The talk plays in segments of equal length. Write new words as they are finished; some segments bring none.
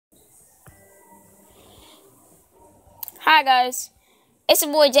Hi guys, it's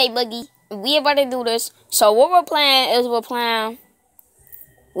your boy J Boogie. We about to do this. So what we're playing is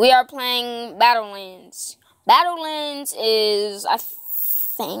we are playing BattleLands. BattleLands is, I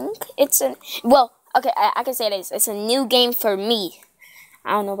think it's I can say this. It's a new game for me.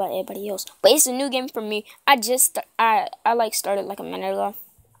 I don't know about everybody else, but it's a new game for me. I started like a minute ago.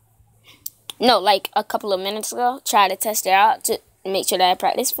 No, like a couple of minutes ago. Try to test it out to make sure that I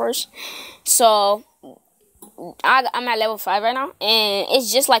practice first. So I'm at level 5 right now, and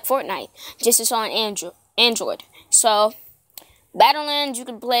it's just like Fortnite, just it's on Android. So BattleLand you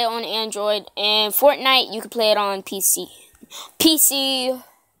can play it on Android, and Fortnite you can play it on PC.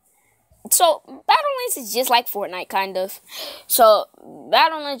 So BattleLands is just like Fortnite, kind of. So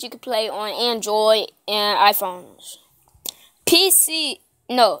BattleLands you can play on Android and iPhones. Fortnite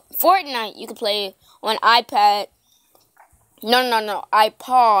you can play on iPad. No,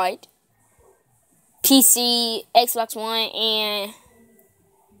 iPod, PC, Xbox One, and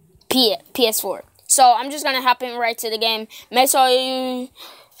PS4. So I'm just gonna hop in right to the game. Make sure you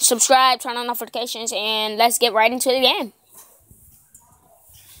subscribe, turn on notifications, and let's get right into the game.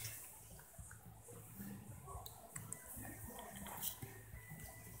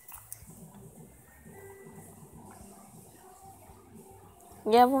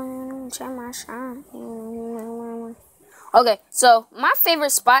 Okay, so my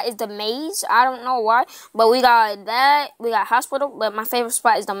favorite spot is the maze. I don't know why, but we got hospital, but my favorite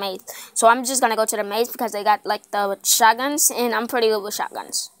spot is the maze. So I'm just gonna go to the maze because they got like the shotguns, and I'm pretty good with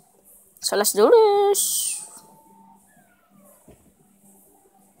shotguns. So let's do this.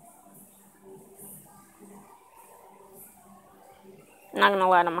 I'm not gonna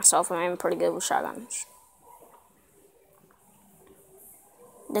lie to myself, I'm pretty good with shotguns.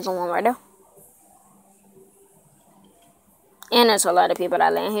 There's one right there. And there's a lot of people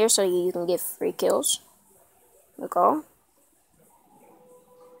that land here, so you can get free kills. Look all.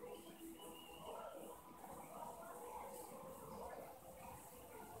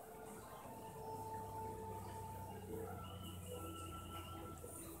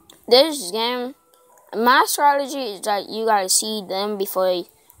 This game, my strategy is that you gotta see them before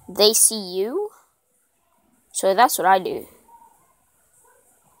they see you. So that's what I do.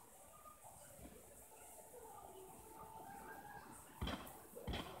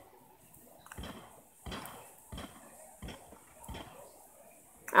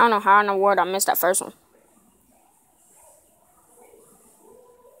 I don't know how in the world I missed that first one.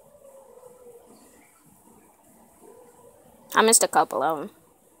 I missed a couple of them.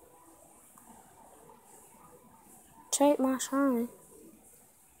 Take my shine.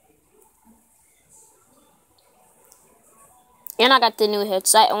 And I got the new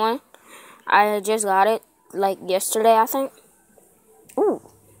headset one. I just got it like yesterday, I think. Ooh.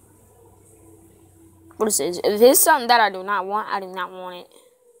 What is this? If it's something that I do not want, I do not want it.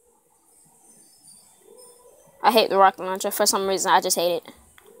 I hate the rocket launcher. For some reason, I just hate it.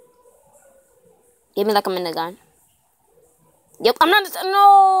 Give me like a minigun. Yep, I'm not.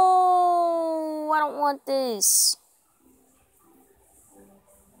 No, I don't want this.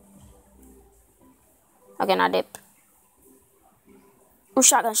 Okay, now dip. Oh,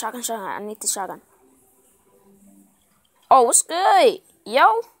 shotgun. I need the shotgun. Oh, what's good?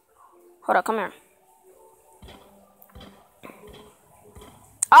 Yo. Hold up, come here.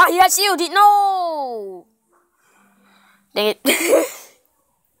 Oh, he got shielded. No. Dang it.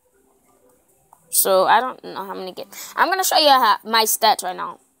 So I don't know how many get. I'm gonna show you my stats right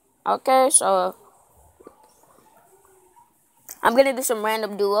now. Okay, so I'm gonna do some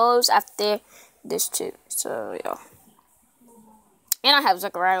random duos after this too. So yeah, and I have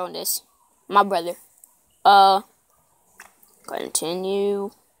Zachariah on this, my brother.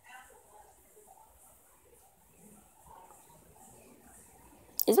 Continue.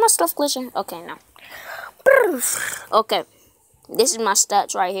 Is my stuff glitching? Okay, no. Okay, this is my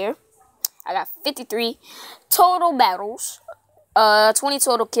stats right here. I got 53 total battles, 20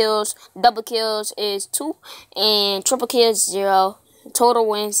 total kills, double kills is 2, and triple kills 0, total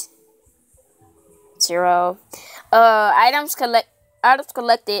wins 0. Items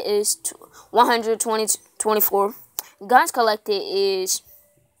collected is 124. Guns collected is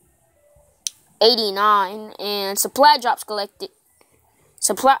 89, and supply drops collected.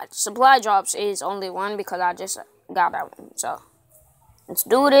 Supply drops is only 1 because I just got that one. So let's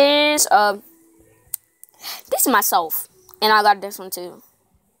do this. This is myself, and I got this one too.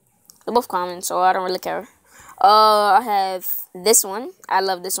 They're both common, so I don't really care. I have this one. I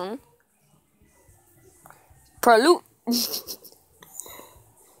love this one. Prelude.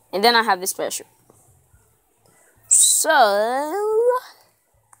 And then I have this special. So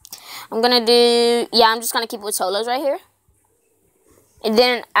I'm just gonna keep with solos right here. And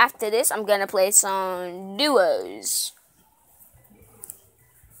then after this, I'm gonna play some duos.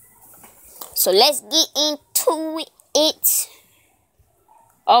 So let's get into it.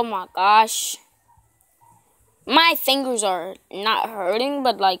 Oh my gosh. My fingers are not hurting,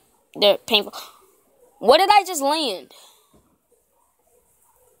 but like they're painful. What did I just land?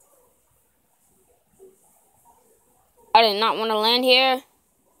 I did not want to land here.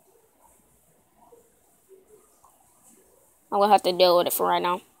 I'm gonna have to deal with it for right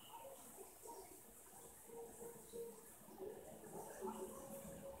now.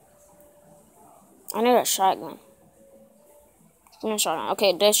 I need a shotgun. Give me a shotgun.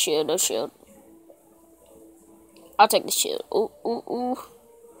 Okay, this shield. I'll take the shield. Ooh, ooh, ooh.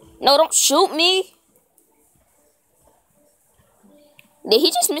 No, don't shoot me. Did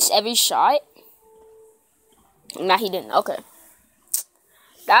he just miss every shot? Nah, he didn't. Okay.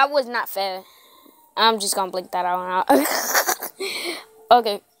 That was not fair. I'm just gonna blink that out.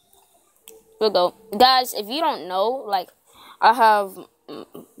 Okay. We'll go. Guys, if you don't know, like, I have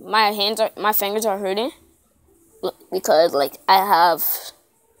my fingers are hurting because like I have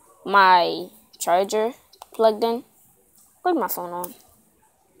my charger plugged in. Where's my phone on?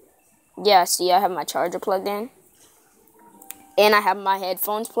 Yeah, see, I have my charger plugged in, and I have my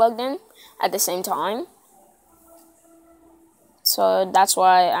headphones plugged in at the same time. So that's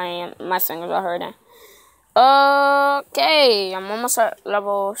why my fingers are hurting. Okay, I'm almost at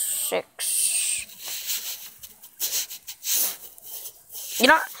level 6. You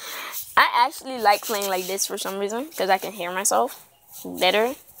know, I actually like playing like this for some reason, because I can hear myself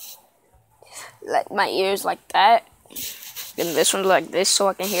better. Like, my ears like that, and this one's like this, so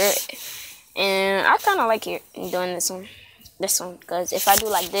I can hear it. And I kind of like doing this one, because if I do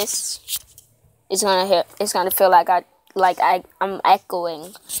like this, it's gonna feel like I'm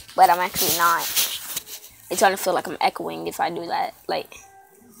echoing, but I'm actually not. It's gonna feel like I'm echoing if I do that, like.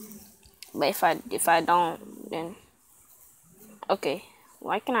 But if I don't, then okay.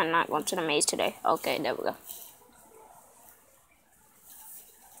 Why can I not go to the maze today? Okay, there we go.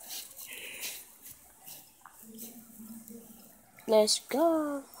 Let's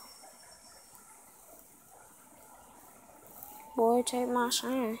go. Boy, take my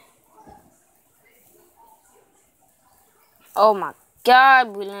shine. Oh my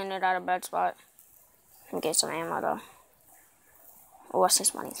god, we landed at a bad spot. Let me get some ammo though. Oh, what's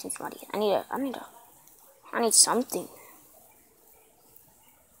this money? I need something.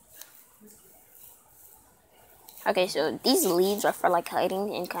 Okay, so these leaves are for like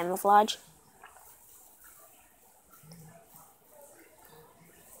hiding and camouflage.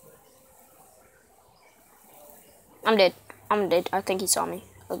 I'm dead. I think he saw me.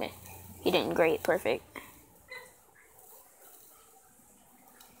 Okay. He didn't. Great. Perfect.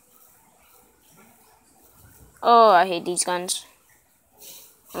 Oh, I hate these guns.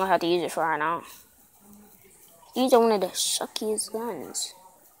 I'm gonna have to use it for right now. These are one of the suckiest guns.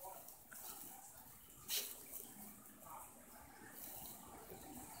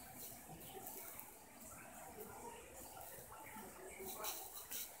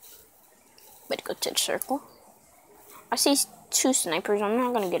 Better go to the circle. I see 2 snipers. I'm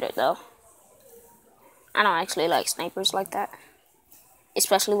not gonna get it though. I don't actually like snipers like that,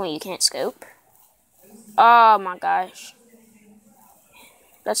 especially when you can't scope. Oh my gosh,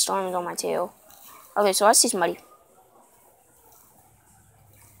 that storm is on my tail. Okay, so I see somebody.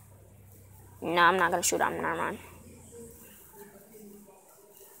 No, I'm not gonna shoot at him. Never mind.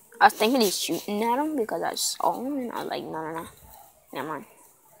 I was thinking he's shooting at him because I saw him, and I was like, no. Never mind.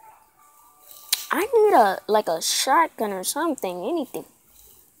 I need a shotgun or something, anything.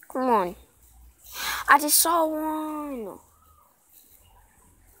 Come on. I just saw one.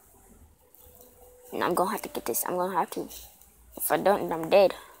 And I'm gonna have to get this. I'm gonna have to. If I don't, I'm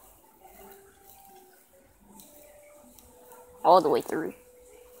dead. All the way through.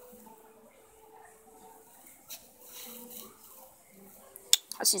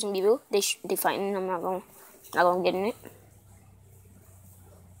 I see some people. They fighting. I'm not gonna get in it.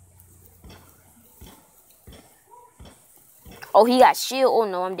 Oh, he got shield. Oh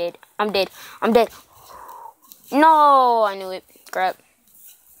no, I'm dead. I'm dead. No, I knew it. Crap.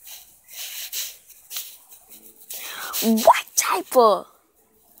 What type of?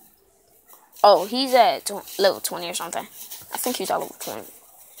 Oh, he's at level 20 or something. I think he's at level 20.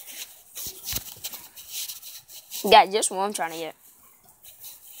 Yeah, just what I'm trying to get.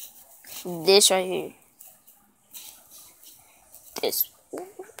 This right here. This.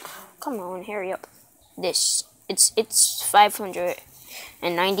 Come on, hurry up. This. It's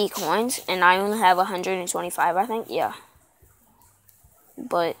 590 coins, and I only have 125, I think. Yeah.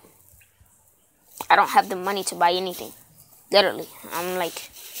 But I don't have the money to buy anything. Literally. I'm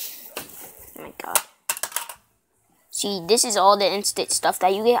like, oh my god. See, this is all the instant stuff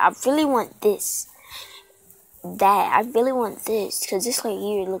that you get. I really want this. I really want this. Because this right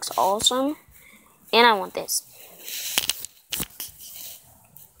here looks awesome. And I want this.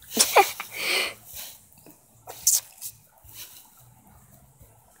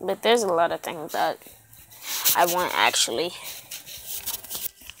 But there's a lot of things that I want actually.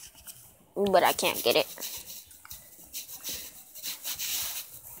 But I can't get it.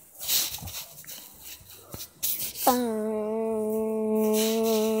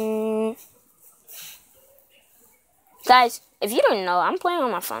 Guys, if you don't know, I'm playing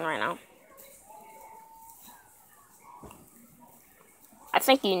on my phone right now. I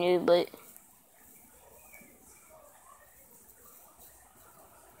think you knew, but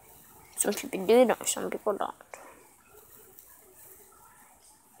some people do know, some people don't.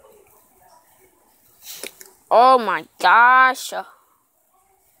 Oh my gosh.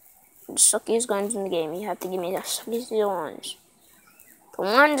 The suckiest guns in the game. You have to give me the suckiest ones. The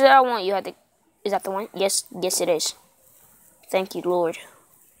ones that I want, you have to... Is that the one? Yes, yes it is. Thank you, Lord.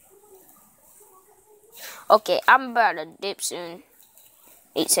 Okay, I'm about to dip soon.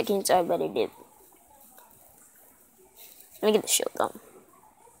 8 seconds, I better dip. Let me get the shield up.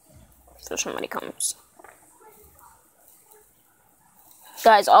 So somebody comes.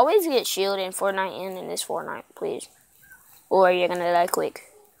 Guys, always get shield in Fortnite and in this Fortnite, please. Or you're gonna die quick.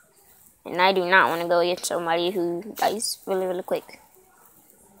 And I do not want to go against somebody who dies really, really quick.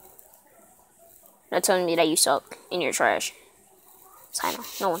 Not telling me that you suck and you're trash. So I know,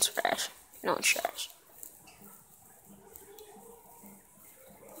 no one's trash. No one's trash.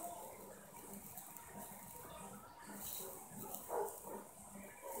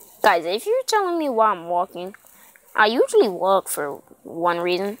 Guys, if you're telling me why I'm walking, I usually walk for one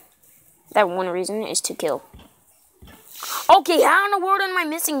reason. That one reason is to kill. Okay, how in the world am I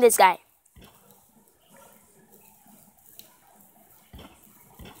missing this guy?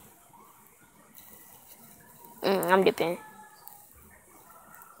 I'm dipping.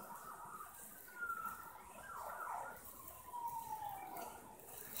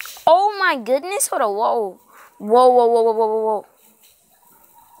 Oh my goodness, hold on, whoa. Whoa, whoa, whoa, whoa, whoa, whoa, whoa.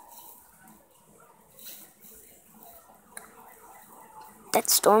 That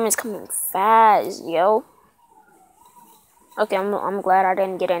storm is coming fast, yo. Okay, I'm glad I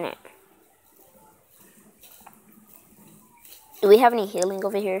didn't get in it. Do we have any healing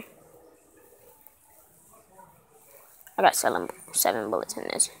over here? I got 7 bullets in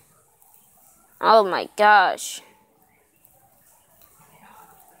this. Oh my gosh.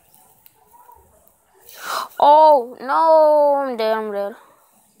 Oh no, I'm dead, I'm dead.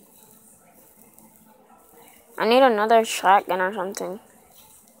 I need another shotgun or something.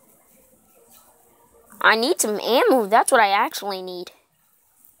 I need some ammo, that's what I actually need.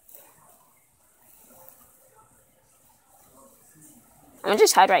 I'm gonna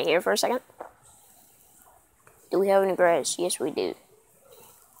just hide right here for a second. Do we have any grass? Yes, we do.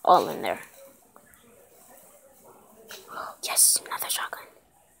 All in there. Yes, another shotgun.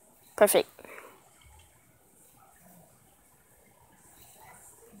 Perfect.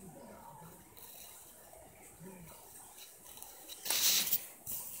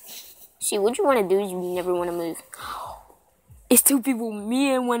 See, what you want to do is you never want to move. It's 2 people,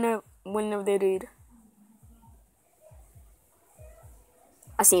 me and one of their dude.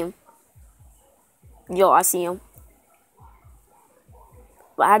 I see him. Yo, I see him.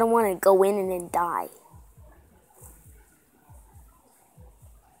 But I don't want to go in and then die.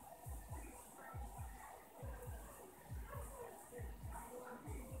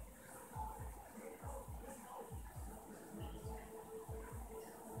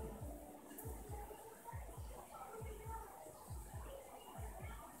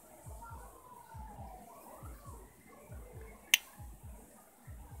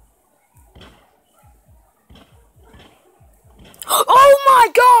 Oh my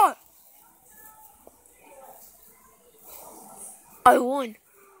god! I won.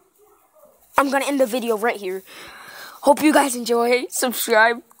 I'm gonna end the video right here. Hope you guys enjoy.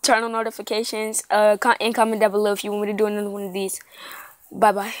 Subscribe, turn on notifications, and comment down below if you want me to do another one of these.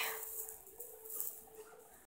 Bye bye.